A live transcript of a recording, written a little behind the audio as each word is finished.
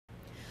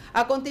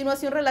A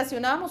continuación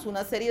relacionamos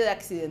una serie de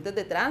accidentes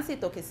de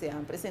tránsito que se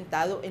han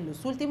presentado en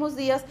los últimos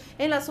días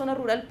en la zona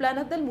rural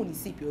plana del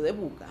municipio de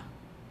Buga.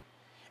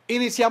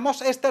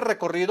 Iniciamos este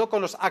recorrido con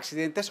los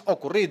accidentes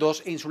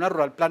ocurridos en zona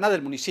rural plana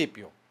del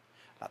municipio.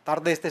 La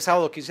tarde de este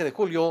sábado 15 de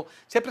julio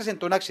se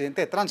presentó un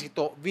accidente de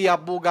tránsito vía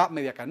Buga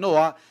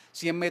Mediacanoa,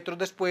 100 metros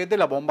después de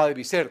la bomba de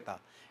Bizerta.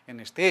 En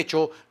este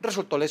hecho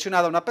resultó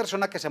lesionada una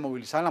persona que se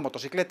movilizaba en la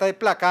motocicleta de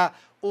placa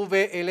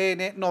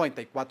VLN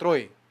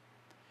 94E.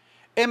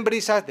 En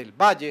Brisas del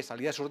Valle,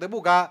 salida sur de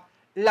Buga,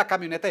 la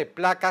camioneta de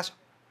placas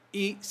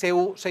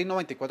ICU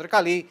 694 de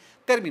Cali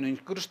terminó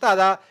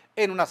incrustada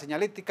en una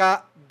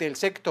señalética del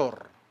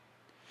sector.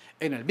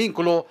 En el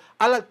vínculo,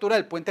 a la altura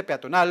del puente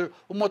peatonal,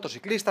 un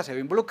motociclista se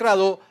vio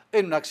involucrado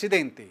en un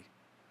accidente.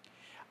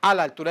 A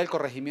la altura del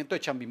corregimiento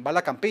de Chambimbal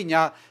La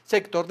Campiña,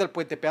 sector del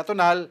puente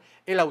peatonal,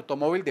 el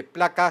automóvil de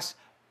placas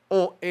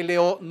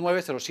OLO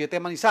 907 de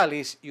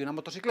Manizales y una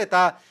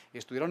motocicleta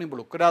estuvieron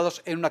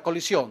involucrados en una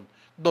colisión,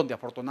 donde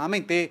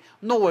afortunadamente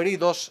no hubo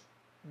heridos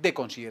de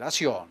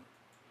consideración.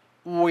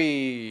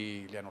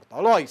 William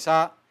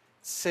Loaiza,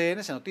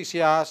 CNC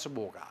Noticias,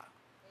 Buga.